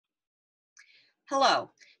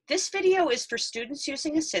Hello. This video is for students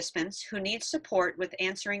using ASSISTments who need support with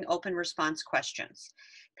answering open response questions.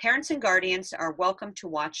 Parents and guardians are welcome to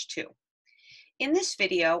watch too. In this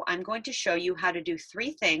video, I'm going to show you how to do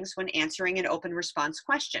 3 things when answering an open response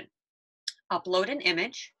question. Upload an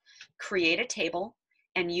image, create a table,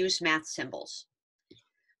 and use math symbols.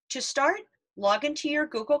 To start, log into your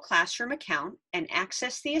Google Classroom account and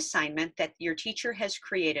access the assignment that your teacher has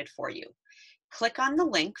created for you. Click on the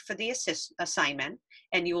link for the assignment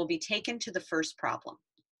and you will be taken to the first problem.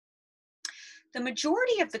 The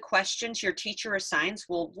majority of the questions your teacher assigns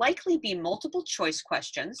will likely be multiple choice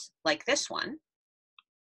questions, like this one,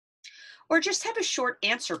 or just have a short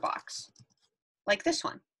answer box, like this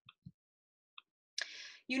one.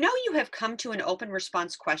 You know you have come to an open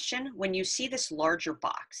response question when you see this larger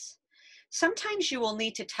box. Sometimes you will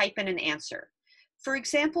need to type in an answer. For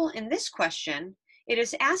example, in this question, it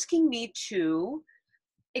is asking me to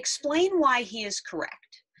explain why he is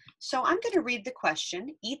correct. So I'm going to read the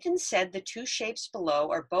question. Ethan said the 2 shapes below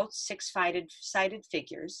are both 6-sided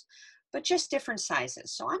figures, but just different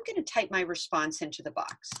sizes. So I'm going to type my response into the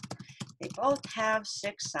box. They both have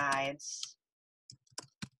 6 sides,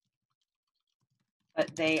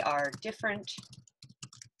 but they are different shapes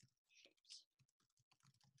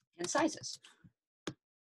and sizes.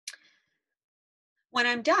 When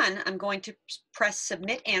I'm done, I'm going to press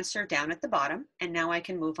Submit Answer down at the bottom, and now I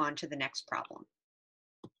can move on to the next problem.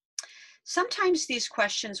 Sometimes these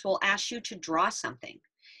questions will ask you to draw something.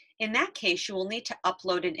 In that case, you will need to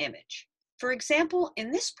upload an image. For example,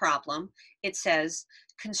 in this problem, it says,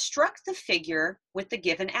 construct the figure with the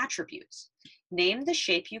given attributes. Name the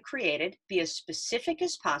shape you created, be as specific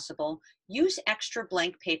as possible, use extra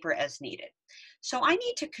blank paper as needed. So I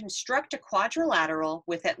need to construct a quadrilateral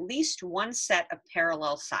with at least 1 set of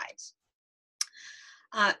parallel sides.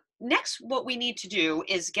 Next, what we need to do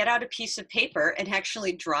is get out a piece of paper and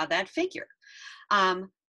actually draw that figure.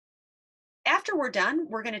 After we're done,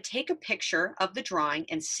 we're going to take a picture of the drawing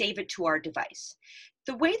and save it to our device.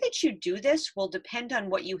 The way that you do this will depend on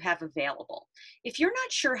what you have available. If you're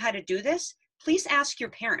not sure how to do this, please ask your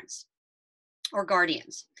parents or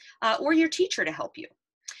guardians or your teacher to help you.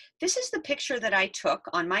 This is the picture that I took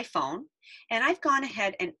on my phone, and I've gone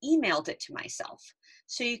ahead and emailed it to myself.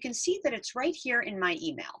 So you can see that it's right here in my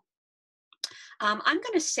email. I'm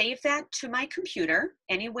going to save that to my computer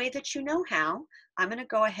any way that you know how. I'm going to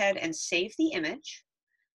go ahead and save the image.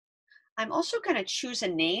 I'm also going to choose a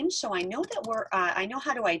name so I know that I know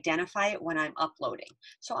how to identify it when I'm uploading.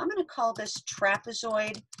 So I'm going to call this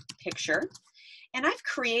trapezoid picture. And I've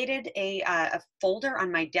created a folder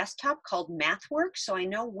on my desktop called MathWork, so I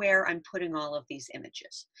know where I'm putting all of these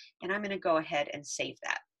images. And I'm going to go ahead and save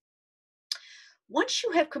that. Once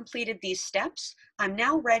you have completed these steps, I'm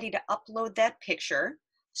now ready to upload that picture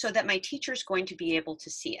so that my teacher is going to be able to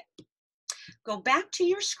see it. Go back to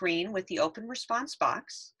your screen with the open response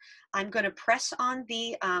box. I'm going to press on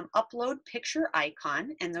the upload picture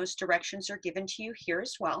icon, and those directions are given to you here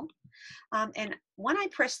as well. And when I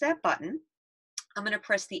press that button, I'm going to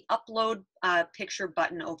press the upload picture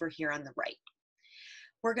button over here on the right.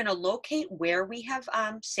 We're going to locate where we have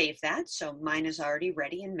saved that. So mine is already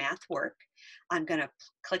ready in MathWork. I'm going to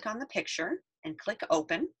click on the picture and click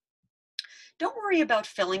open. Don't worry about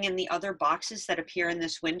filling in the other boxes that appear in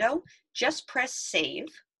this window. Just press save.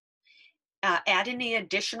 Add any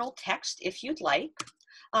additional text if you'd like.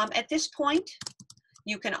 At this point,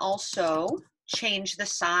 you can also change the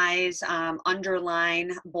size,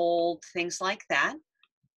 underline, bold, things like that.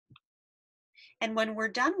 And when we're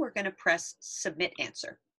done, we're going to press Submit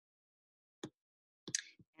Answer.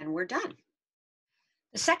 And we're done.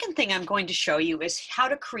 The second thing I'm going to show you is how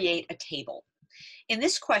to create a table. In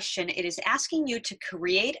this question, it is asking you to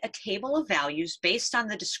create a table of values based on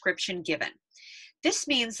the description given. This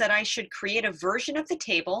means that I should create a version of the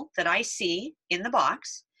table that I see in the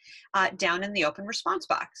box down in the open response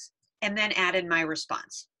box, and then add in my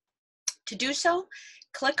response. To do so,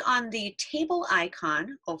 click on the table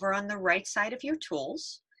icon over on the right side of your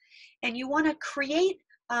tools, and you want to create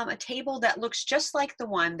a table that looks just like the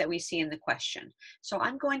one that we see in the question. So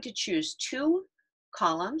I'm going to choose 2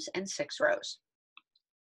 columns and 6 rows.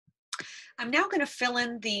 I'm now going to fill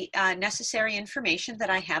in the necessary information that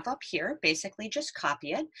I have up here, basically just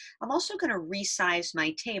copy it. I'm also going to resize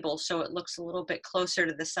my table so it looks a little bit closer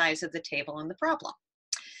to the size of the table in the problem.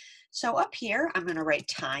 So up here, I'm going to write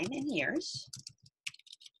time in years.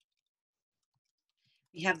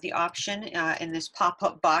 We have the option in this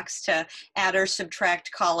pop-up box to add or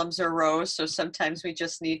subtract columns or rows, so sometimes we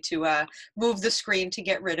just need to move the screen to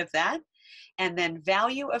get rid of that. And then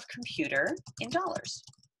value of computer in dollars.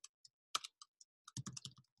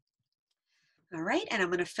 All right, and I'm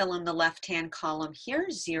going to fill in the left-hand column here,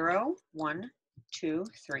 0, 1, 2,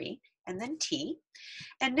 3, and then T.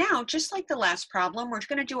 And now, just like the last problem, we're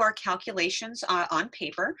going to do our calculations on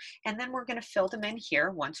paper, and then we're going to fill them in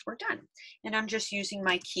here once we're done. And I'm just using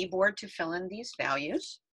my keyboard to fill in these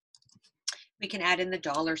values. We can add in the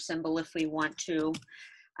dollar symbol if we want to.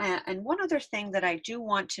 And one other thing that I do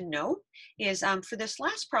want to note is for this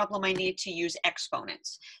last problem, I need to use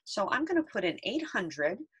exponents. So I'm going to put in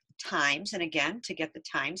 800 times, and again, to get the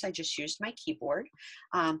times, I just used my keyboard,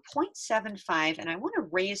 0.75, and I want to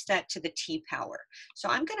raise that to the t power. So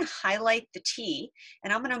I'm going to highlight the t,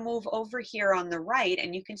 and I'm going to move over here on the right,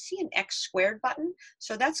 and you can see an x squared button.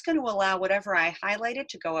 So that's going to allow whatever I highlighted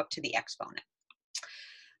to go up to the exponent.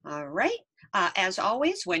 All right, as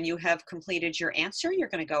always, when you have completed your answer, you're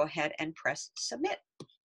going to go ahead and press submit.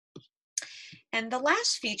 And the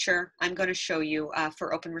last feature I'm going to show you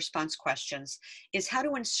for open response questions is how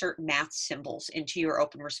to insert math symbols into your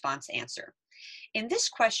open response answer. In this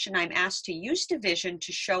question, I'm asked to use division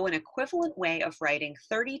to show an equivalent way of writing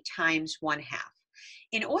 30 times 1/2.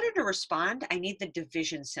 In order to respond, I need the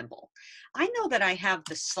division symbol. I know that I have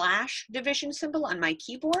the slash division symbol on my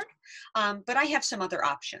keyboard, but I have some other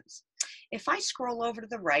options. If I scroll over to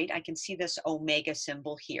the right, I can see this omega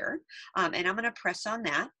symbol here, and I'm going to press on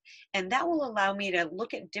that, and that will allow me to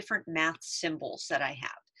look at different math symbols that I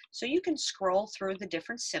have. So you can scroll through the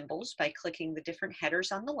different symbols by clicking the different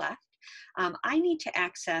headers on the left. I need to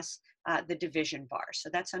access the division bar, so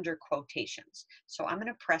that's under quotations. So I'm going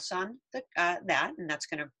to press on that, and that's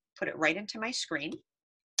going to put it right into my screen.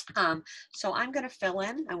 So I'm going to fill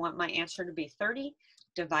in, I want my answer to be 30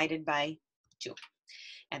 divided by 2,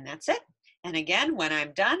 and that's it. And again, when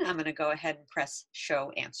I'm done, I'm going to go ahead and press show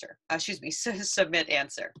answer, submit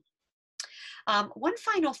answer. One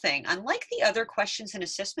final thing, unlike the other questions and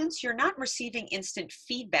assessments, you're not receiving instant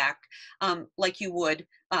feedback like you would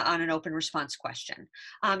on an open response question.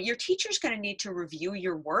 Your teacher's going to need to review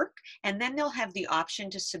your work, and then they'll have the option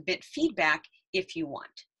to submit feedback if you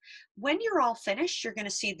want. When you're all finished, you're going to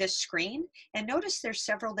see this screen, and notice there's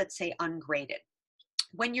several that say ungraded.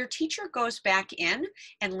 When your teacher goes back in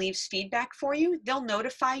and leaves feedback for you, they'll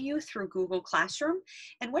notify you through Google Classroom.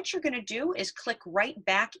 And what you're going to do is click right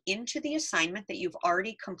back into the assignment that you've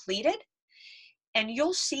already completed. And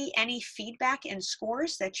you'll see any feedback and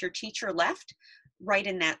scores that your teacher left right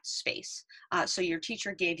in that space. So your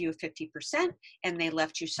teacher gave you a 50% and they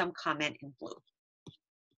left you some comment in blue.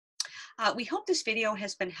 We hope this video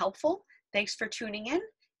has been helpful. Thanks for tuning in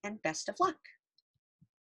and best of luck.